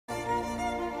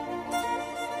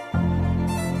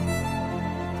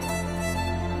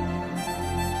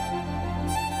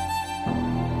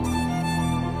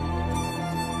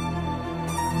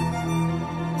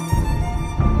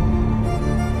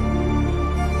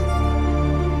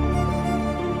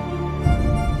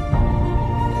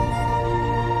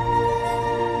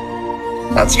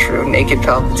That's true. Naked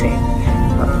Palpatine.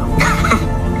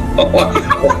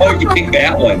 Oh, you picked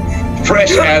that one.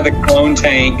 Fresh out of the clone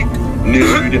tank,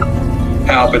 nude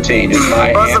Palpatine is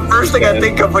my That's the first thing I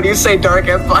think of when you say Dark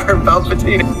Empire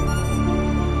Palpatine.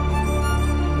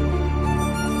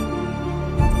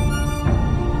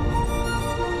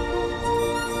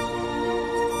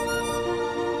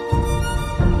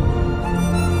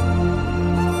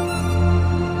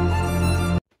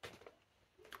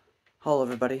 Hello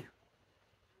everybody.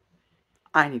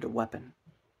 I need a weapon.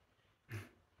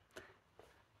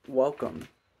 Welcome.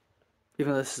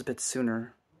 Even though this is a bit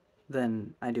sooner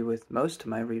than I do with most of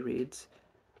my rereads,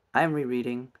 I am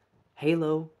rereading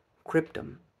Halo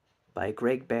Cryptum by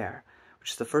Greg Bear,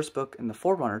 which is the first book in the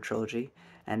Forerunner trilogy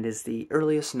and is the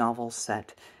earliest novel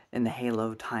set in the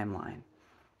Halo timeline.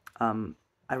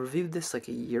 I reviewed this like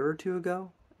a year or two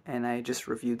ago, and I just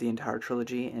reviewed the entire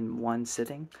trilogy in one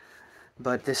sitting.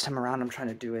 But this time around, I'm trying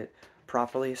to do it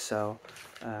properly, so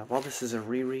while this is a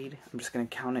reread, I'm just going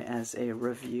to count it as a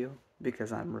review,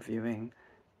 because I'm reviewing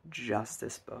just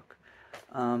this book.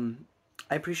 I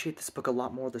appreciate this book a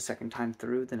lot more the second time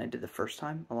through than I did the first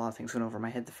time. A lot of things went over my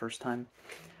head the first time.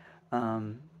 Like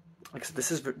I said,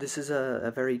 this is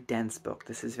a very dense book.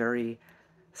 This is very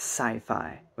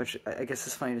sci-fi, which I guess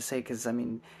is funny to say, because, I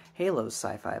mean, Halo's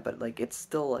sci-fi, but, like, it's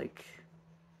still, like,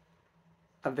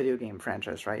 a video game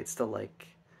franchise, right? It's still like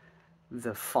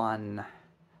the fun,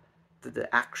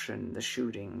 the action, the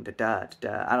shooting, the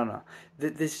I don't know.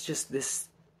 This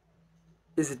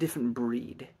is a different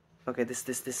breed. Okay,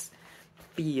 this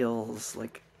feels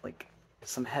like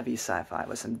some heavy sci-fi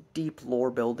with some deep lore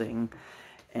building,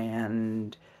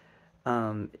 and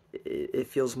it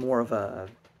feels more of a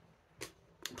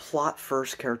plot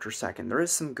first, character second. There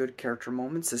is some good character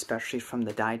moments, especially from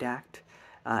the Didact.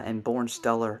 And Born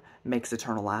Stellar makes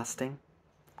Eternal lasting.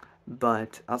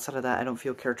 But outside of that, I don't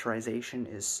feel characterization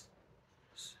is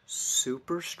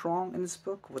super strong in this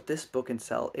book. What this book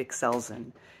excels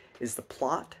in is the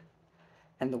plot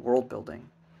and the world building.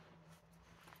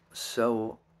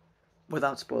 So,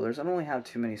 without spoilers, I don't really have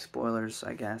too many spoilers,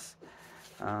 I guess.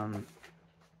 I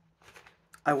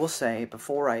will say,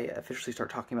 before I officially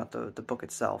start talking about the book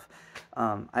itself,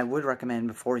 I would recommend,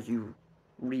 before you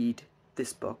read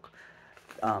this book,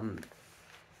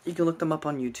 you can look them up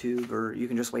on YouTube, or you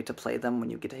can just wait to play them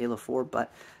when you get to Halo 4,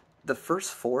 but the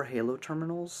first 4 Halo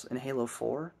terminals in Halo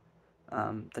 4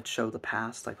 that show the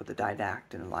past, like with the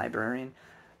Didact and the Librarian,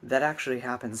 that actually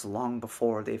happens long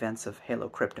before the events of Halo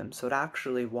Cryptum. So to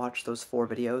actually watch those 4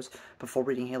 videos before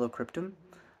reading Halo Cryptum,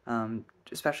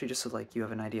 especially just so like you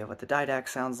have an idea of what the Didact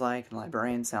sounds like and the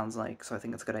Librarian sounds like, so I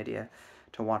think it's a good idea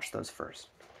to watch those first.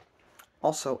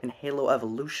 Also, in Halo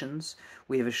Evolutions,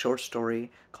 we have a short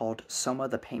story called Soma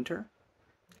the Painter,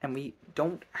 and we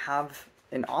don't have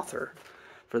an author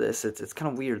for this. It's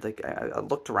kind of weird. Like, I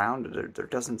looked around, there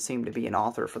doesn't seem to be an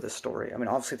author for this story. I mean,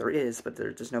 obviously there is, but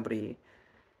there's nobody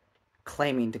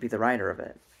claiming to be the writer of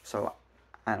it, so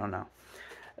I don't know.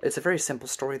 It's a very simple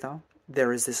story, though.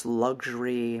 There is this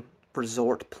luxury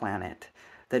resort planet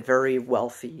that very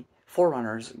wealthy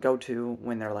Forerunners go to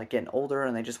when they're, like, getting older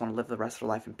and they just want to live the rest of their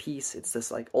life in peace. It's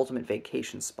this, like, ultimate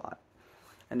vacation spot.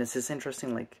 And it's this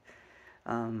interesting, like,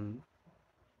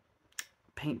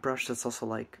 paintbrush that's also,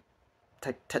 like,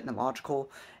 technological.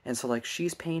 And so, like,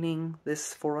 she's painting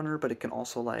this Forerunner, but it can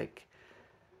also, like,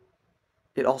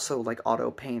 it also, like,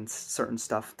 auto-paints certain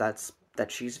stuff that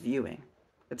she's viewing.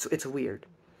 It's weird.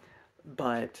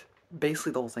 But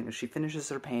basically the whole thing is she finishes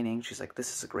her painting. She's like,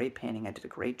 this is a great painting. I did a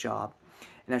great job.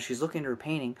 And as she's looking at her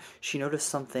painting, she noticed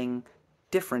something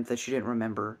different that she didn't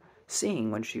remember seeing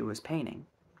when she was painting,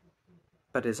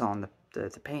 but is on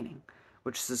the painting,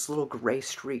 which is this little gray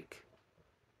streak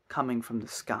coming from the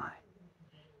sky.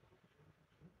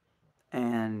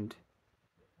 And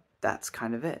that's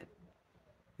kind of it.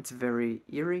 It's very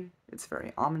eerie, it's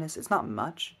very ominous. It's not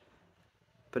much,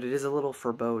 but it is a little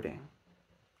foreboding.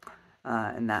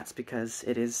 And that's because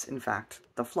it is, in fact,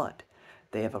 the Flood.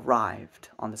 They have arrived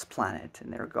on this planet,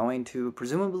 and they're going to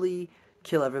presumably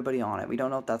kill everybody on it. We don't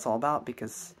know what that's all about,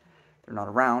 because they're not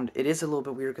around. It is a little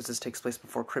bit weird, because this takes place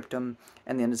before Cryptum,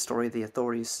 and the end of the story, the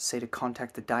authorities say to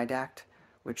contact the Didact,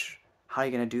 which, how are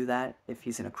you going to do that if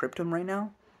he's in a Cryptum right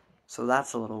now? So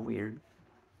that's a little weird.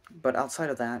 But outside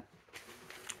of that,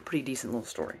 pretty decent little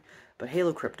story. But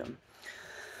Halo Cryptum.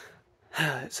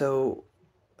 So,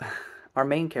 our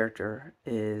main character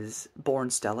is Born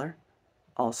Stellar.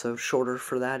 Also, shorter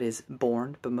for that is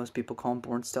Born, but most people call him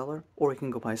Born Stellar. Or he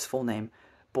can go by his full name,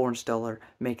 Born Stellar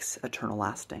Makes Eternal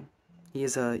Lasting. He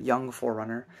is a young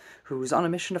Forerunner who's on a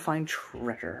mission to find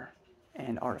treasure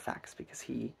and artifacts because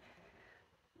he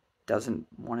doesn't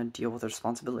want to deal with the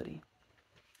responsibility.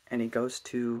 and he goes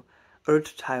to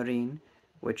Urt-Tyreen,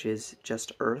 which is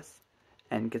just Earth,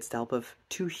 and gets the help of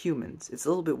 2 humans. It's a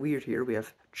little bit weird here. We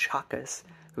have Chakas,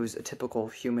 who's a typical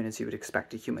human as you would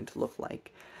expect a human to look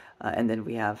like. And then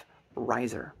we have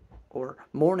Riser, or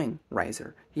Morning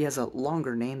Riser. He has a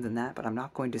longer name than that, but I'm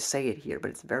not going to say it here,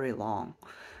 but it's very long.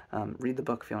 Read the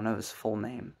book if you don't know his full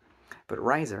name. But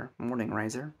Riser, Morning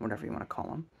Riser, whatever you want to call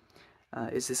him,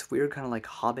 is this weird kind of like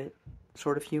hobbit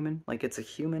sort of human. Like, it's a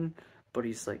human, but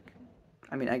he's like,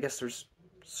 I mean, I guess there's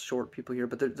short people here,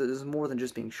 but there's more than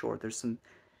just being short. There's some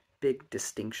big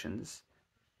distinctions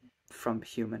from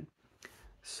human.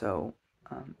 So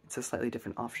it's a slightly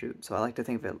different offshoot. So I like to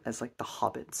think of it as like the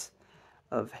hobbits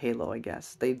of Halo, I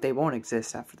guess. They won't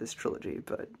exist after this trilogy,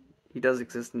 but he does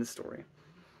exist in the story.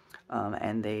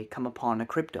 And they come upon a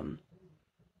cryptum.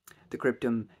 The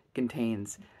cryptum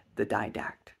contains the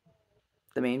Didact,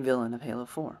 the main villain of Halo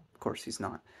 4. Of course, he's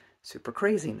not super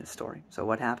crazy in this story. So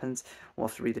what happens? We'll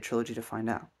have to read the trilogy to find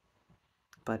out.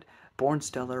 But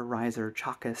Bornstellar, Riser,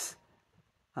 Chakas,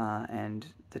 and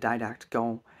the Didact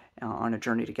go on a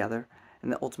journey together,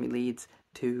 and that ultimately leads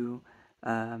to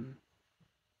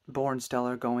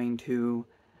Bornstellar going to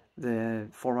the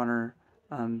Forerunner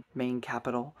main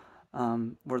capital,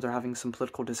 where they're having some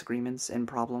political disagreements and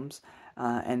problems,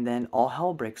 and then all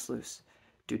hell breaks loose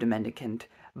due to mendicant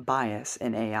bias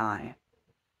in AI,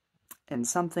 and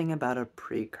something about a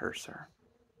precursor.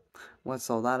 What's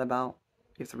all that about?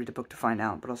 You have to read the book to find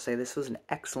out, but I'll say this was an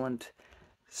excellent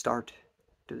start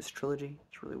to this trilogy.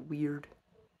 It's really weird.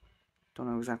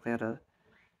 Don't know exactly how to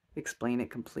explain it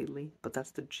completely, but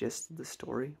that's the gist of the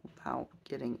story without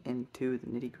getting into the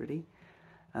nitty-gritty,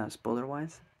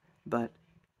 spoiler-wise. But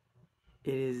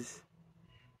it is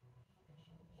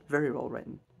very well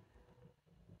written.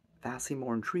 Vastly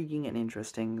more intriguing and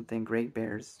interesting than Greg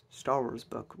Bear's Star Wars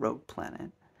book, Rogue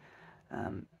Planet.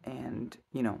 And,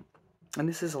 you know, and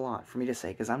this is a lot for me to say,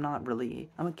 because I'm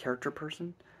a character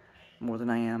person more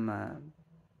than I am a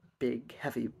big,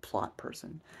 heavy plot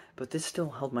person. But this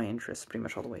still held my interest pretty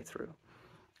much all the way through.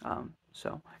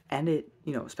 And it,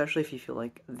 you know, especially if you feel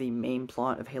like the main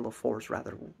plot of Halo 4 is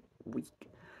rather weak,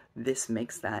 this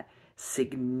makes that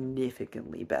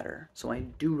significantly better. So I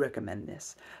do recommend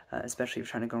this, especially if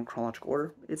you're trying to go in chronological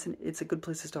order. It's a good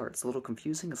place to start. It's a little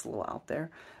confusing, it's a little out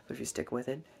there, but if you stick with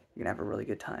it, you're gonna have a really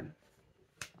good time.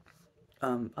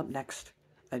 Up next,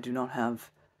 I do not have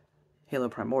Halo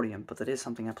Primordium, but that is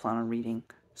something I plan on reading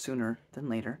sooner than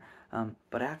later.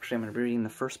 But actually, I'm going to be reading the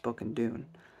first book in Dune.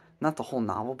 Not the whole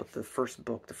novel, but the first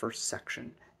book, the first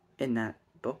section in that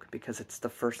book, because it's the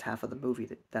first half of the movie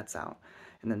that's out.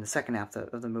 And then the second half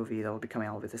of the movie that will be coming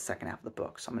out with the second half of the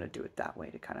book. So I'm going to do it that way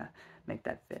to kind of make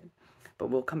that fit. But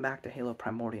we'll come back to Halo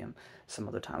Primordium some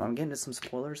other time. I'm getting into some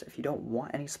spoilers. If you don't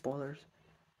want any spoilers,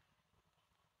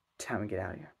 time to get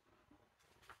out of here.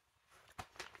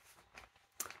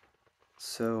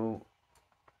 So,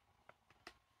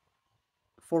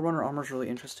 Forerunner armor is really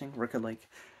interesting, where it could, like,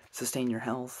 sustain your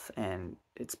health, and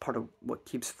it's part of what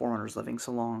keeps Forerunners living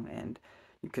so long, and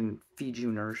you can feed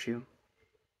you, nourish you.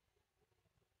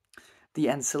 The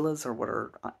Ancillas are what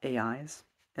are AIs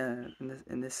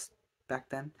in this back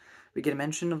then. We get a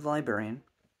mention of the Librarian,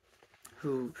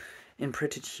 who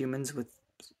imprinted humans with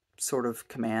sort of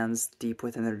commands deep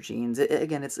within their genes.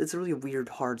 Again, it's really weird,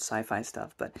 hard sci-fi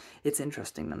stuff, but it's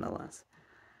interesting nonetheless.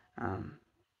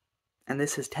 And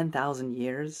this is 10,000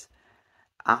 years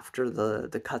after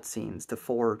the cutscenes, the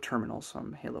 4 terminals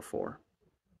from Halo 4.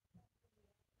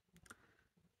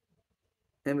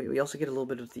 And we also get a little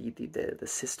bit of the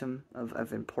system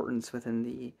of importance within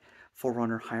the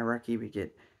Forerunner hierarchy. We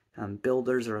get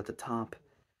builders are at the top.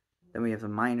 Then we have the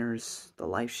miners, the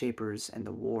life shapers, and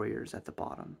the warriors at the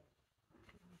bottom.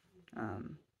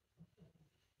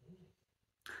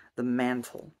 The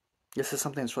mantle. This is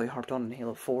something that's really harped on in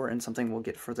Halo 4, and something we'll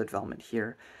get further development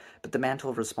here. But the mantle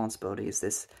of responsibility is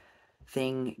this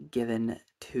thing given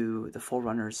to the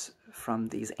Forerunners from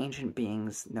these ancient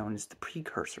beings known as the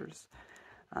Precursors.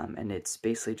 And it's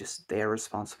basically just they're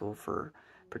responsible for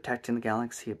protecting the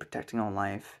galaxy, protecting all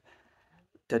life,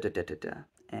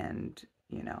 And,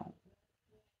 you know,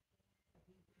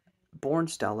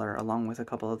 Bornstellar, along with a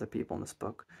couple other people in this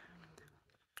book,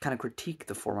 kind of critique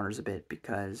the Forerunners a bit,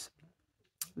 because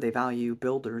they value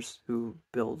builders who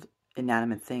build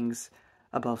inanimate things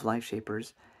above life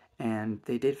shapers, and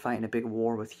they did fight in a big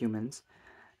war with humans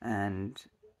and,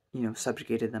 you know,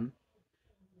 subjugated them.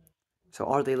 So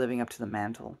are they living up to the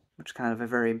mantle? Which is kind of a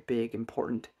very big,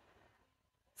 important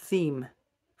theme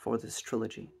for this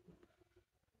trilogy.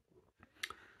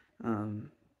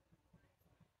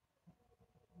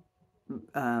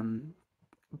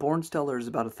 Bornsteller is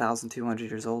about 1,200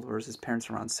 years old, whereas his parents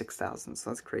are around 6,000, so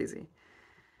that's crazy.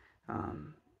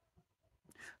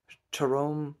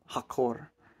 Charom Hakor,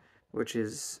 which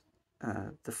is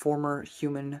the former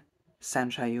human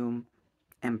Sanshayum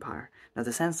Empire. Now,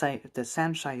 the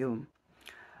Sanshayum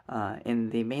in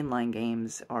the mainline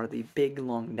games are the big,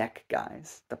 long neck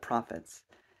guys, the prophets.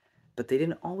 But they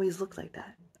didn't always look like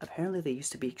that. Apparently, they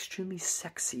used to be extremely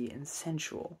sexy and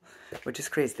sensual, which is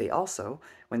crazy. They also,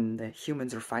 when the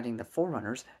humans were fighting the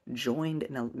Forerunners, joined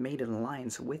and made an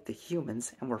alliance with the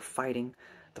humans and were fighting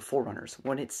the Forerunners.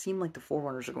 When it seemed like the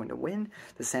Forerunners were going to win,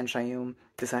 the Sanshayum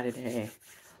decided, hey,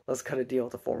 let's cut a deal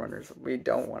with the Forerunners. We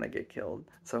don't want to get killed.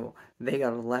 So they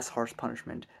got a less harsh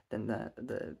punishment than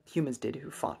the humans did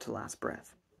who fought to the last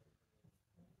breath.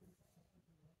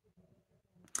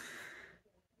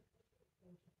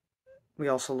 We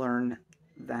also learn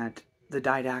that the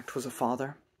Didact was a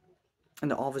father, and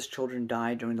that all of his children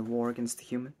died during the war against the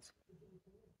humans.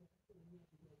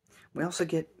 We also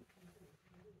get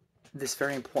this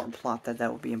very important plot that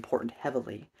will be important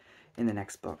heavily in the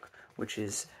next book, which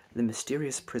is the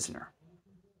mysterious prisoner.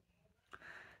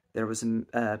 There was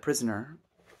a prisoner,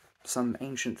 some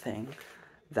ancient thing,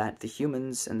 that the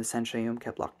humans and the Sanshayum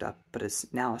kept locked up, but has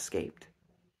now escaped.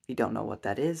 We don't know what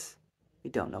that is. We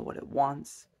don't know what it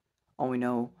wants. All we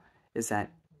know is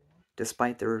that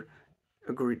despite their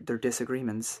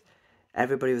disagreements,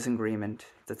 everybody was in agreement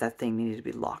that that thing needed to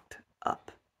be locked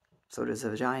up. So there's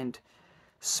a giant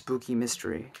spooky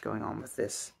mystery going on with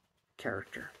this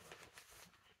character.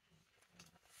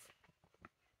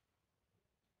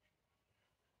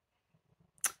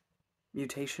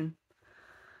 Mutation.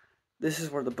 This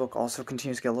is where the book also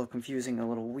continues to get a little confusing, a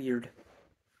little weird.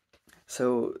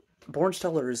 So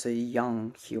Bornsteller is a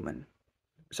young human.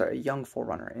 Sorry, a young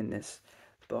Forerunner in this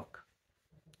book.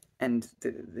 And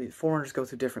the Forerunners go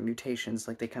through different mutations,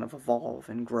 like they kind of evolve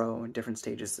and grow in different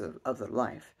stages of their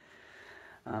life.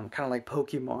 Kind of like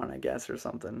Pokemon, I guess, or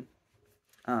something.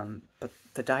 But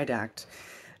the Didact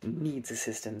needs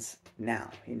assistance now.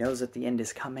 He knows that the end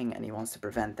is coming, and he wants to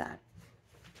prevent that.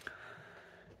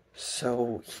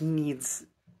 So he needs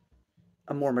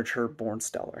a more mature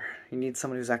Bornsteller. He needs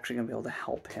someone who's actually going to be able to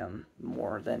help him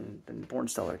more than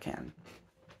Bornsteller can.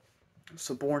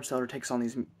 So Bornsteller takes on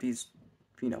these,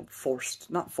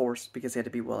 not forced because he had to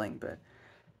be willing, but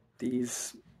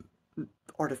these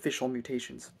artificial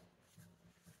mutations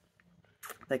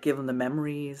that give him the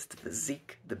memories, the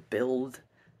physique, the build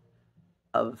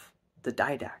of the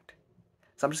Didact.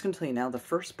 So I'm just going to tell you now, the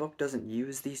first book doesn't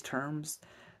use these terms.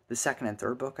 The second and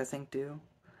third book, I think, do.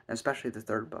 And especially the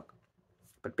third book.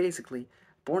 But basically,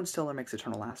 Bornsteller makes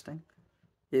Eternal Lasting,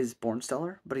 is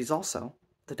Bornsteller, but he's also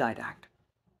the Didact.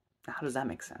 Now, how does that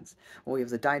make sense? Well, we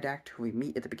have the Didact who we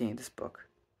meet at the beginning of this book.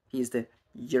 He's the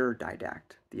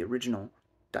Didact, the original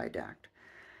Didact.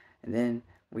 And then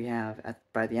we have,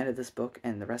 by the end of this book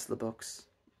and the rest of the books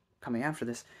coming after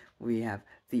this, we have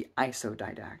the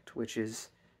Isodidact, which is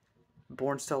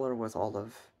Bornsteller with all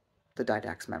of the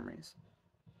Didact's memories.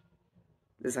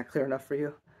 Is that clear enough for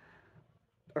you?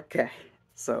 Okay,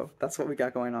 so that's what we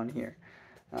got going on here.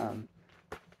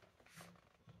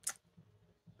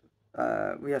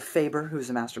 We have Faber, who's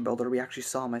a master builder. We actually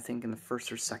saw him, I think, in the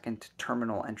first or second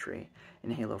terminal entry in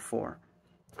Halo 4.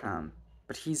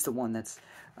 But he's the one that's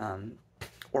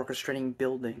orchestrating,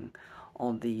 building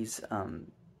all these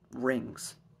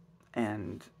rings.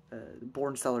 And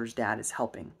Bornsteller's dad is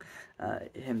helping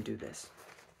him do this.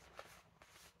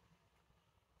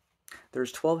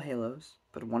 There's 12 Halos,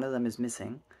 but one of them is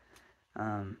missing.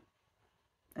 And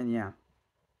yeah.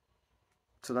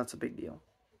 So that's a big deal.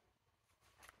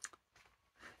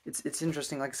 It's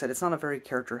interesting, like I said, it's not a very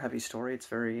character-heavy story. It's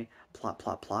very plot.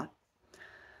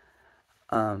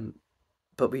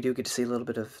 But we do get to see a little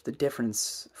bit of the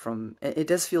difference from... It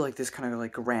does feel like this kind of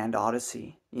like grand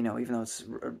odyssey, even though it's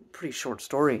a pretty short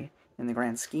story in the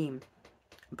grand scheme.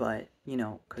 But,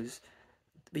 because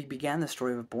we began the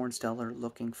story of Bornsteller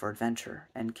looking for adventure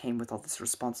and came with all this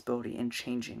responsibility and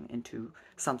changing into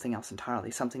something else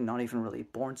entirely, something not even really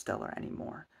Bornsteller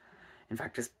anymore. In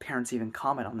fact, his parents even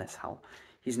comment on this, how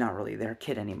he's not really their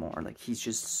kid anymore. Like, he's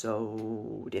just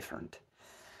so different,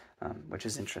 which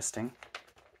is interesting.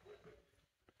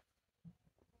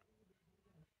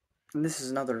 And this is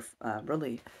another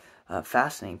really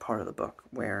fascinating part of the book,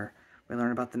 where we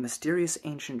learn about the mysterious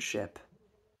ancient ship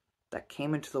that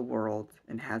came into the world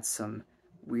and had some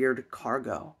weird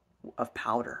cargo of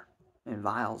powder and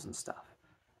vials and stuff.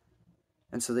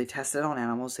 And so they tested it on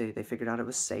animals. They figured out it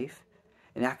was safe.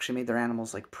 It actually made their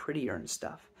animals like prettier and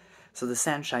stuff. So the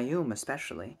Sanshayum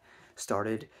especially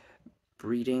started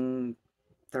breeding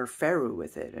their Feru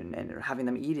with it and having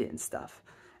them eat it and stuff.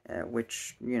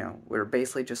 which, you know, were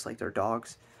basically just like their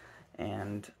dogs.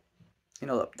 And, you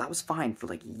know, that was fine for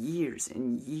like years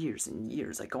and years and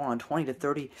years, like going on 20 to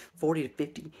 30, 40 to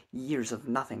 50 years of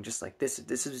nothing. Just like this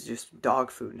is just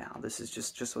dog food now. This is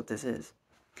just what this is.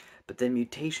 But then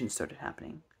mutations started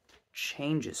happening,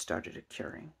 changes started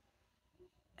occurring,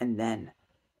 and then,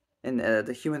 and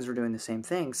the humans were doing the same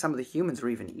thing. Some of the humans were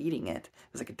even eating it.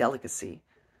 It was like a delicacy.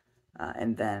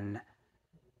 And then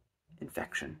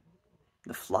infection,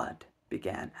 the flood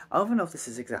began. I don't even know if this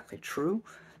is exactly true.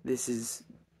 This is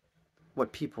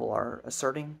what people are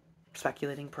asserting,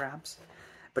 speculating perhaps.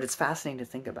 But it's fascinating to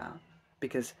think about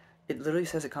because it literally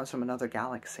says it comes from another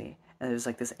galaxy. And it's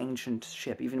like this ancient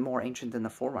ship, even more ancient than the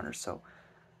Forerunners. So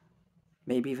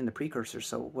maybe even the precursors.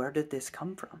 So where did this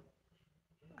come from?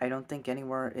 I don't think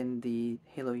anywhere in the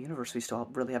Halo universe we still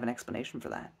really have an explanation for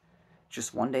that.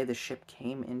 Just one day the ship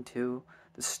came into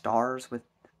the stars with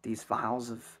these vials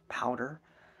of powder,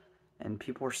 and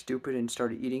people were stupid and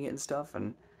started eating it and stuff,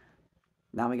 and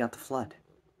now we got the flood.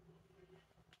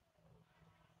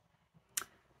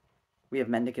 We have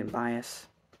Mendicant Bias,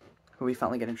 who we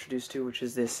finally get introduced to, which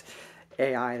is this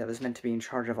AI that was meant to be in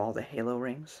charge of all the Halo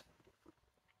rings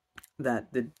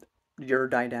that the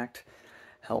Eurodidact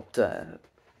helped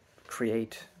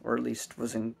create, or at least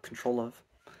was in control of.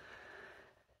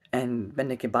 And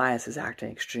Mendicant Bias is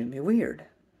acting extremely weird.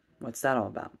 What's that all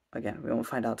about? Again, we won't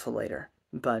find out till later.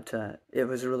 But it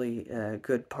was a really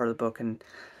good part of the book, and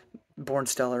Born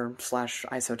Stellar /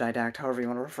 Isodidact, however you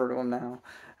want to refer to him now,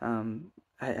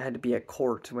 I had to be at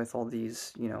court with all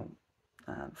these, you know,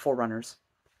 Forerunners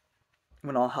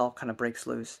when all hell kind of breaks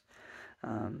loose.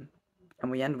 And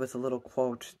we end with a little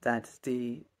quote that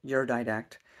the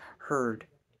Eurodidact heard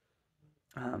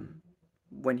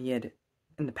when he had,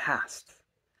 in the past,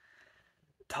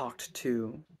 talked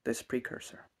to this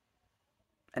precursor.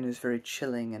 And it was very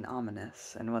chilling and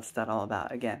ominous. And what's that all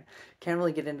about? Again, can't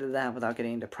really get into that without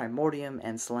getting into Primordium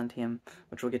and Silentium,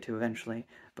 which we'll get to eventually.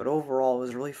 But overall, it was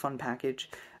a really fun package.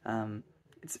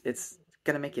 It's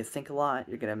gonna make you think a lot.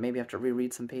 You're gonna maybe have to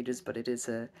reread some pages, but it is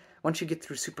once you get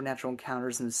through supernatural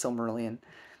encounters in the Silmarillion,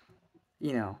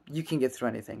 you know, you can get through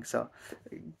anything. So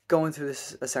going through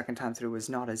this a second time through was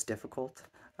not as difficult.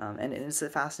 And it's a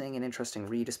fascinating and interesting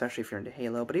read, especially if you're into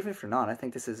Halo. But even if you're not, I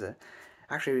think this is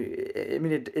actually, I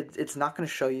mean, it's not going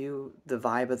to show you the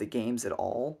vibe of the games at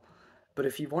all. But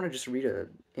if you want to just read a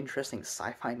interesting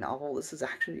sci-fi novel, this is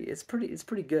actually, it's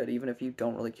pretty good, even if you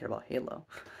don't really care about Halo.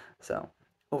 So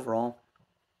overall,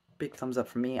 big thumbs up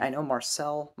from me. I know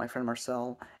Marcel, my friend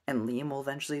Marcel, and Liam will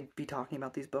eventually be talking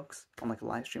about these books on like a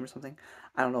live stream or something.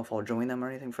 I don't know if I'll join them or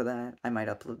anything for that. I might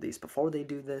upload these before they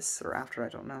do this or after, I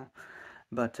don't know.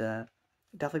 But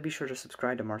definitely be sure to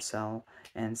subscribe to Marcel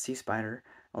and Sea Spider.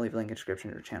 I'll leave a link in the description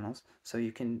to their channels so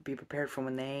you can be prepared for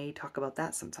when they talk about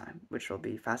that sometime, which will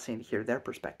be fascinating to hear their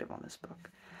perspective on this book.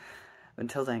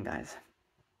 Until then, guys,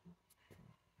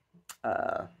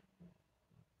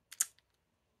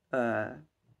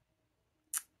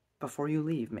 before you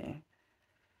leave me,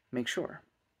 make sure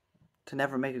to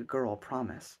never make a girl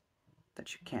promise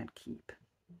that you can't keep.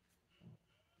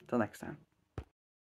 Till next time.